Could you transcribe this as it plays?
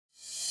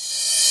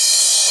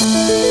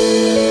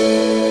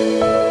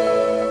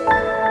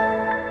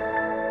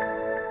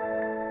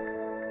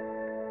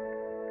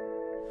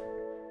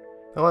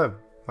Hello,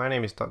 my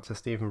name is Dr.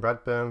 Stephen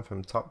Bradburn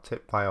from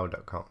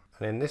toptipbio.com,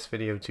 and in this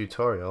video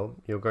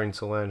tutorial you're going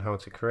to learn how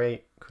to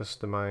create,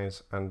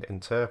 customize and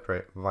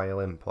interpret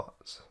violin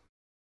plots.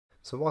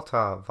 So what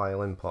are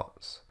violin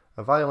plots?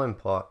 A violin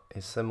plot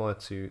is similar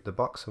to the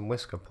box and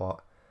whisker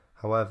plot,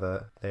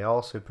 however they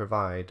also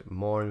provide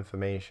more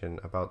information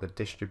about the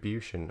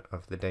distribution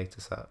of the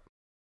dataset.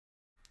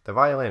 The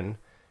violin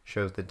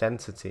shows the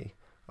density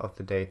of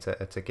the data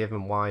at a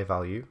given y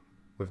value,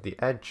 with the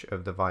edge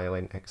of the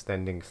violin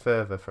extending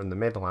further from the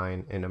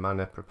midline in a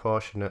manner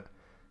proportionate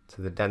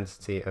to the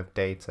density of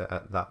data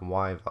at that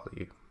y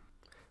value.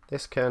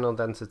 This kernel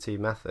density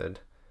method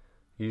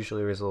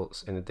usually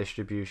results in a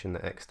distribution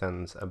that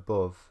extends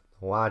above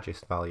the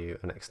largest value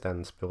and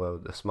extends below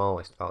the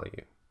smallest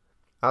value.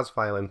 As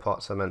violin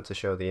plots are meant to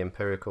show the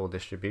empirical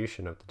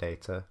distribution of the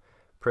data,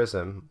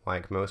 Prism,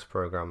 like most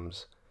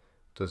programs,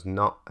 does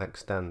not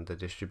extend the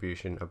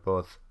distribution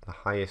above the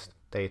highest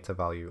data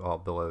value or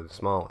below the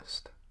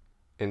smallest.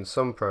 In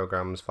some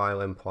programs,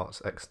 violin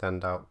plots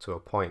extend out to a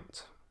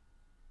point.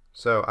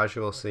 So, as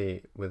you will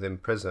see within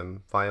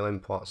Prism, violin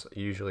plots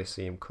usually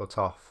seem cut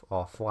off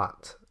or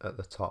flat at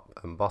the top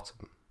and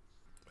bottom.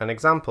 An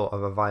example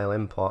of a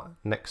violin plot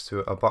next to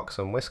a box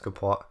and whisker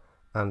plot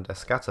and a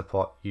scatter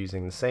plot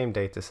using the same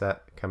dataset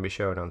can be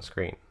shown on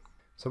screen.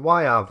 So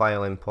why are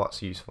violin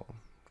plots useful?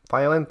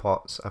 Violin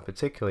plots are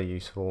particularly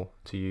useful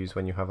to use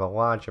when you have a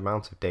large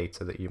amount of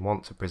data that you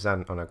want to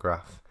present on a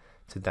graph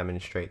to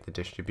demonstrate the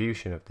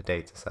distribution of the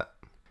dataset.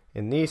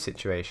 In these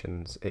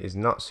situations, it is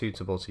not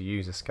suitable to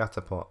use a scatter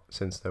plot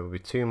since there will be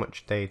too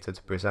much data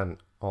to present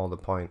all the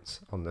points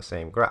on the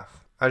same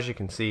graph. As you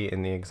can see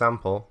in the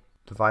example,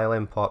 the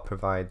violin plot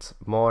provides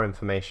more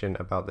information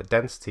about the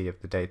density of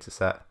the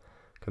dataset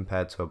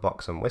compared to a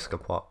box and whisker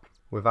plot,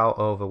 without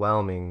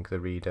overwhelming the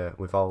reader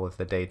with all of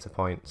the data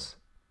points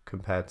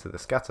compared to the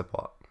scatter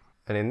plot.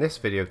 And in this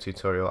video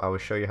tutorial I will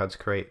show you how to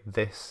create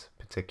this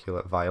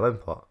particular violin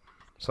plot.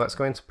 So let's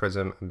go into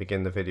Prism and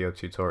begin the video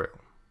tutorial.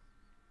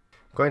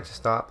 I'm going to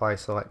start by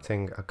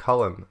selecting a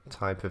column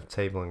type of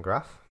table and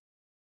graph,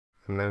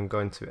 and then I'm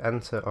going to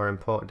enter or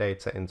import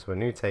data into a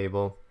new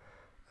table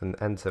and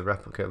enter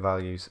replicate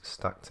values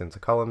stacked into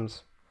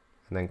columns,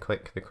 and then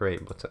click the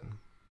create button.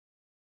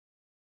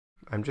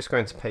 I'm just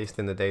going to paste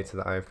in the data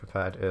that I've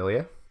prepared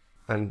earlier,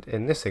 and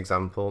in this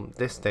example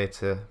this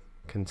data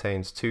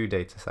contains two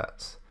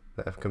datasets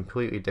that have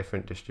completely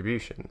different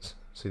distributions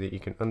so that you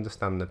can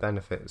understand the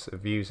benefits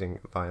of using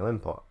violin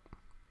plot.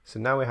 So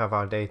now we have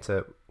our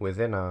data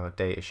within our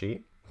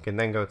datasheet. We can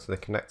then go to the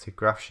connected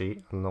graph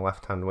sheet on the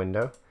left hand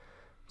window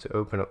to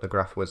open up the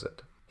graph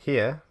wizard.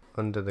 Here,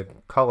 under the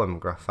column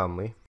graph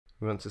family,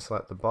 we want to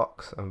select the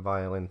box and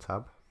violin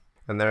tab,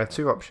 and there are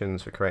two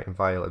options for creating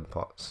violin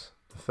plots.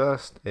 The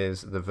first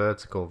is the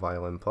vertical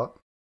violin plot,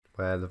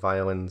 where the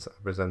violins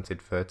are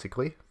presented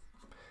vertically,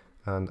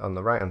 and on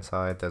the right hand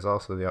side there's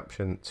also the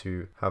option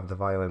to have the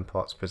violin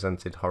plots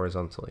presented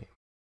horizontally.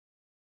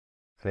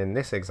 And in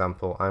this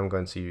example I'm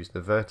going to use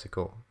the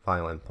vertical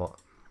violin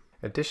plot.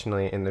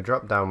 Additionally, in the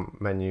drop down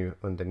menu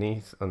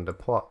underneath under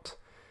plot,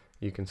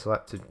 you can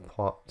select to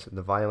plot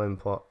the violin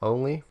plot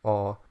only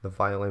or the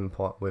violin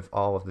plot with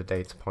all of the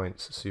data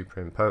points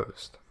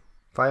superimposed.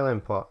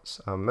 Violin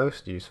plots are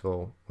most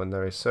useful when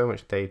there is so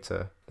much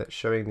data that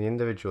showing the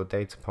individual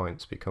data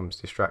points becomes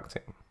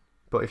distracting.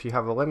 But if you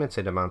have a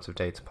limited amount of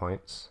data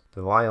points,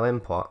 the violin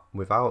plot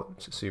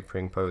without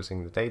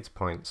superimposing the data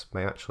points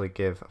may actually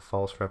give a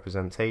false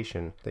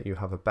representation that you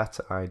have a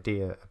better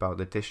idea about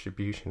the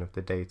distribution of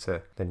the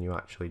data than you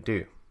actually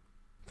do.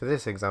 For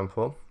this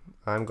example,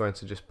 I'm going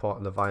to just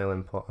plot the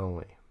violin plot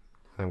only.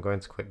 I'm going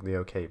to click the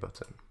OK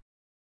button.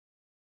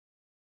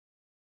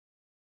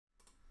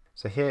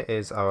 So here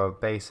is our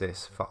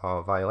basis for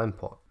our violin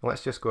plot.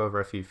 Let's just go over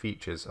a few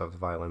features of the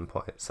violin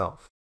plot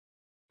itself.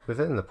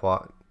 Within the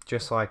plot,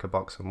 just like a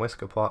box and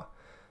whisker plot,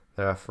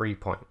 there are 3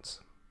 points.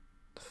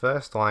 The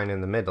first line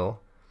in the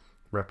middle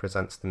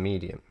represents the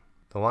median.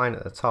 The line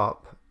at the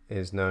top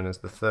is known as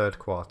the third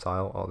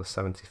quartile or the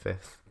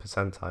 75th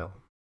percentile.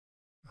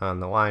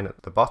 And the line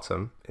at the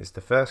bottom is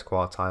the first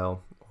quartile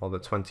or the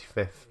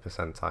 25th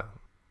percentile.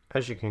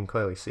 As you can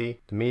clearly see,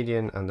 the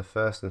median and the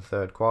first and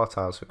third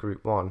quartiles for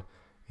group 1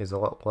 is a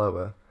lot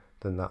lower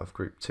than that of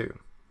group 2.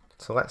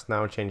 So let's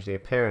now change the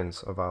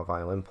appearance of our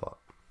violin plot.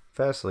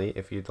 Firstly,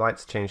 if you'd like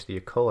to change the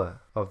colour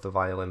of the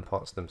violin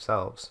plots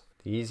themselves,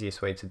 the easiest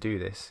way to do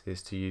this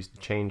is to use the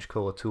change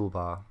colour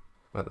toolbar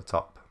at the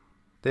top.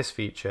 This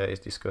feature is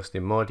discussed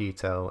in more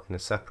detail in a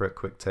separate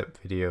quick tip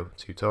video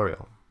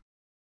tutorial.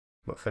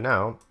 But for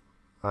now,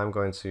 I'm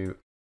going to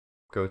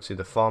go to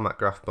the Format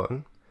Graph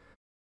button,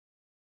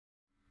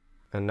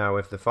 and now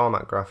with the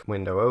Format Graph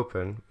window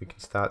open, we can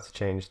start to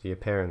change the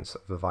appearance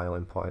of the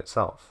violin plot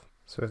itself.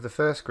 So with the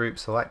first group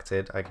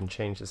selected, I can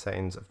change the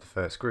settings of the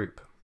first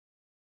group.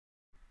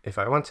 If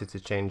I wanted to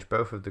change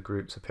both of the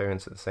groups'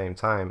 appearance at the same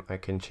time, I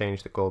can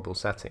change the global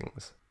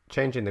settings.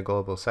 Changing the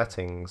global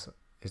settings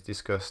is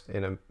discussed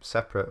in a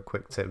separate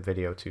quick tip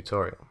video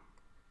tutorial.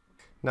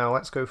 Now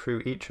let's go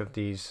through each of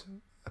these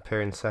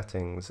appearance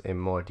settings in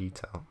more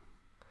detail.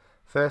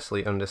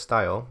 Firstly, under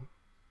Style,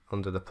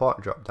 under the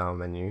Plot drop-down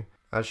menu,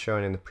 as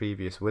shown in the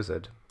previous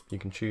wizard, you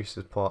can choose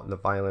to plot the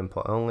Violin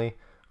Plot only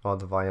or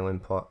the Violin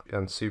Plot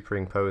and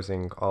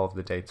superimposing all of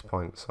the data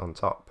points on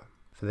top.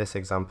 For this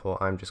example,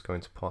 I'm just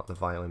going to plot the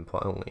Violin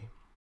Plot only.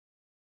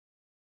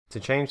 To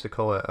change the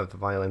colour of the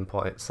Violin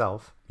Plot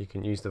itself, you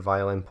can use the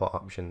Violin Plot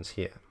options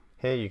here.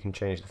 Here you can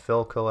change the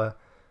fill colour,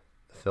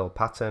 the fill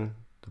pattern,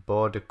 the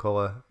border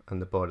colour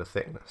and the border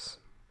thickness.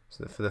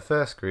 So for the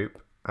first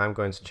group, I'm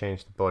going to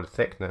change the border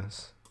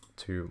thickness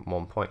to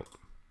 1 point.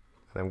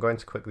 And I'm going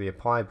to click the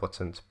Apply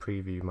button to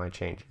preview my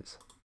changes.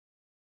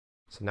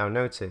 So now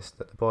notice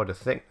that the border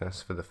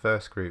thickness for the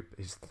first group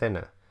is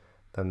thinner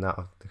than that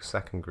of the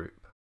second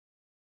group.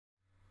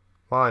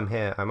 While I'm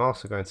here, I'm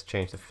also going to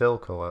change the fill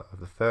colour of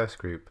the first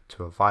group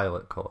to a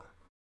violet colour.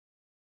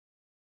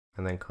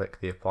 And then click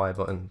the Apply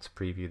button to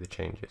preview the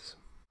changes.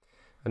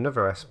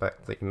 Another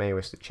aspect that you may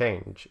wish to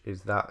change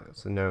is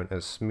that's known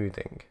as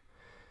smoothing.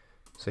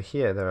 So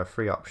here there are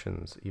 3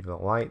 options, either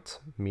light,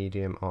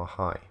 medium or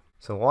high.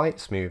 So light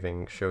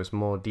smoothing shows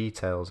more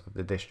details of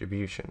the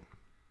distribution,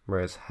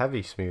 whereas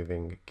heavy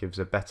smoothing gives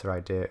a better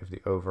idea of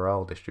the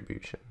overall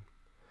distribution.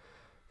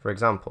 For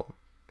example,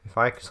 if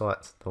I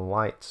select the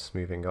light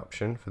smoothing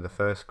option for the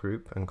first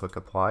group and click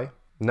Apply,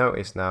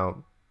 notice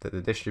now that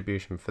the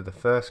distribution for the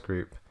first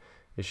group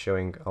is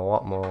showing a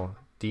lot more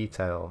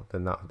detail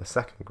than that of the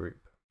second group,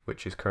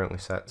 which is currently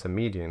set to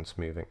medium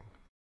smoothing.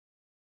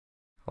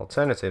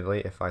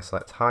 Alternatively, if I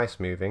select high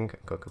smoothing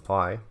and click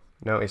Apply,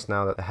 notice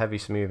now that the heavy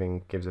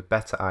smoothing gives a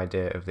better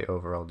idea of the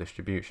overall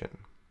distribution.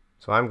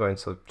 So I'm going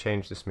to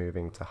change the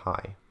smoothing to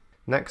high.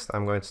 Next,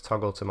 I'm going to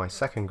toggle to my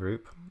second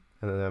group,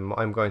 and then what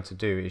I'm going to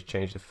do is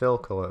change the fill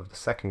colour of the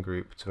second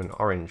group to an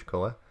orange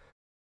colour.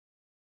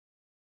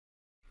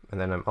 And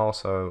then I'm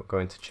also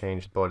going to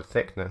change the border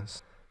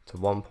thickness to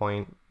 1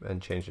 point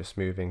and change the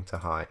smoothing to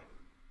high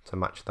to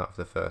match that of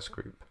the first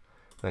group.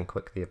 Then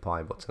click the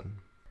Apply button.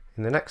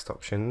 In the next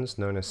options,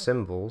 known as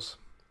symbols,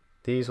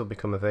 these will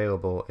become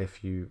available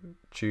if you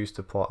choose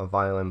to plot a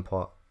Violin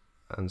Plot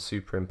and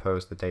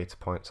superimpose the data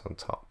points on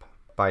top.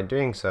 By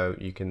doing so,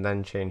 you can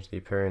then change the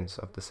appearance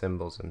of the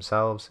symbols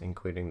themselves,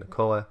 including the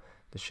colour,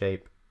 the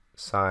shape,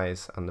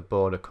 size, and the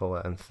border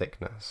colour and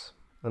thickness.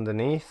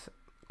 Underneath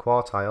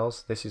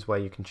quartiles, this is where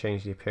you can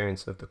change the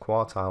appearance of the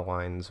quartile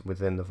lines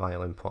within the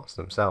Violin Plots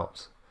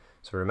themselves.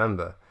 So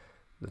remember,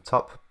 the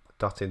top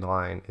dotted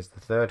line is the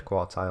third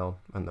quartile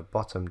and the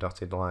bottom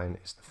dotted line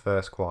is the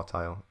first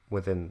quartile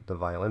within the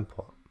Violin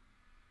Plot.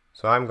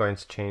 So I'm going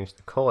to change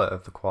the colour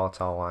of the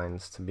quartile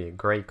lines to be a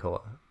grey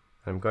colour.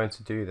 I'm going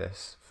to do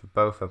this for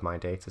both of my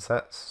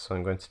datasets, so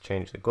I'm going to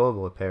change the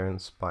global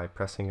appearance by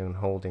pressing and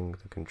holding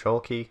the Control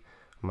key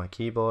on my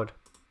keyboard,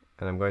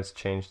 and I'm going to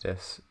change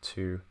this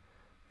to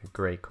a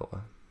grey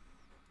colour,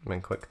 and then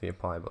click the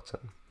Apply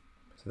button.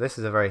 So this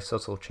is a very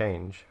subtle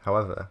change,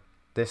 however,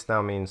 this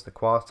now means the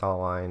quartile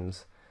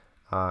lines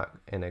are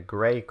in a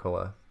grey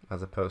colour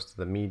as opposed to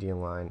the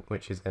median line,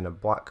 which is in a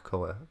black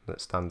colour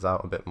that stands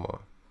out a bit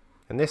more.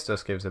 And this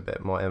just gives a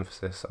bit more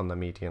emphasis on the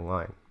median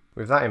line.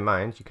 With that in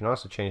mind, you can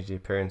also change the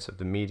appearance of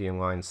the median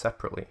line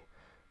separately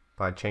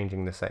by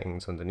changing the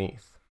settings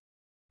underneath.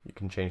 You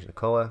can change the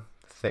colour,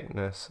 the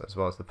thickness, as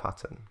well as the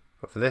pattern.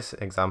 But for this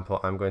example,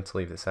 I'm going to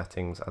leave the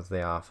settings as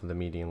they are for the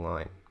median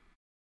line.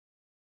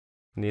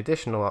 In the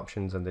additional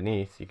options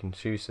underneath, you can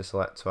choose to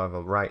select to have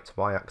a right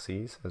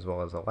y-axis as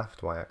well as a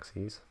left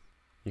y-axis.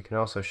 You can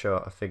also show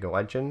a figure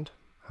legend.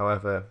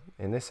 However,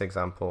 in this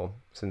example,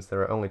 since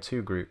there are only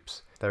 2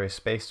 groups, there is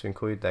space to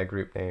include their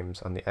group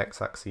names on the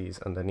x-axis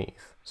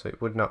underneath, so it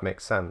would not make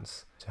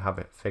sense to have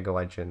a figure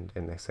legend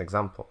in this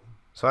example.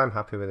 So I'm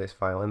happy with this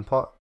Violin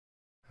Plot,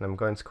 and I'm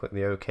going to click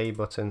the OK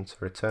button to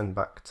return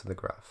back to the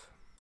graph.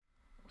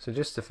 So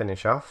just to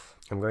finish off,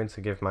 I'm going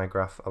to give my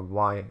graph a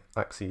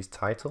y-axis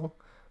title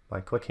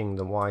by clicking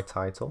the Y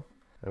title.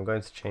 I'm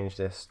going to change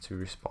this to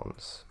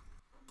response.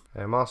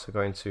 I'm also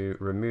going to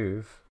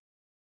remove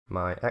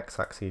my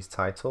x-axis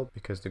title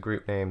because the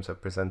group names are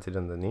presented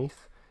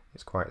underneath.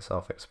 It's quite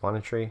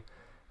self-explanatory. And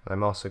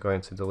I'm also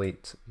going to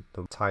delete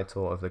the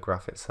title of the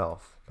graph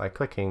itself by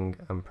clicking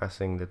and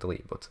pressing the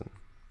delete button.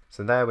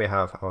 So there we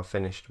have our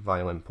finished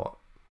Violin Plot.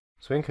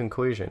 So in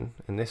conclusion,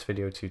 in this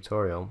video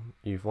tutorial,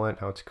 you've learned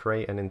how to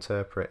create and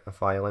interpret a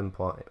Violin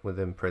Plot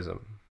within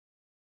Prism.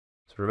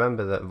 So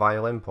remember that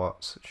Violin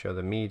Plots show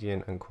the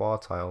median and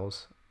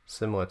quartiles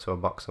similar to a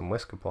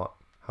box-and-whisker plot.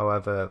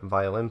 However,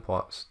 Violin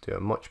Plots do a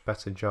much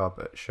better job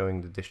at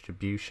showing the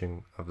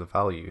distribution of the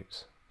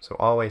values. So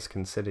always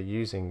consider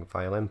using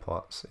Violin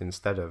Plots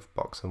instead of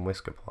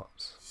box-and-whisker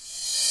plots.